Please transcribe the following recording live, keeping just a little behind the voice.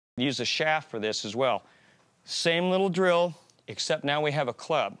use a shaft for this as well. Same little drill, except now we have a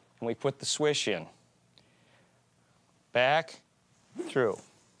club, and we put the swish in. Back, through.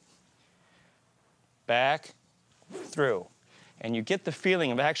 Back, through. And you get the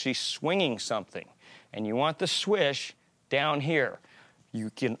feeling of actually swinging something. And you want the swish down here. You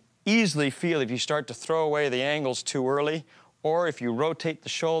can easily feel if you start to throw away the angles too early, or if you rotate the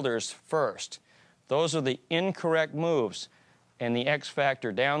shoulders first. Those are the incorrect moves in the X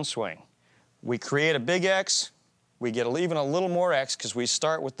factor downswing. We create a big X, we get even a little more X because we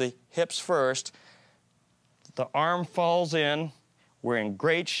start with the hips first. The arm falls in, we're in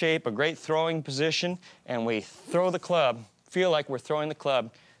great shape, a great throwing position, and we throw the club, feel like we're throwing the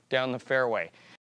club down the fairway.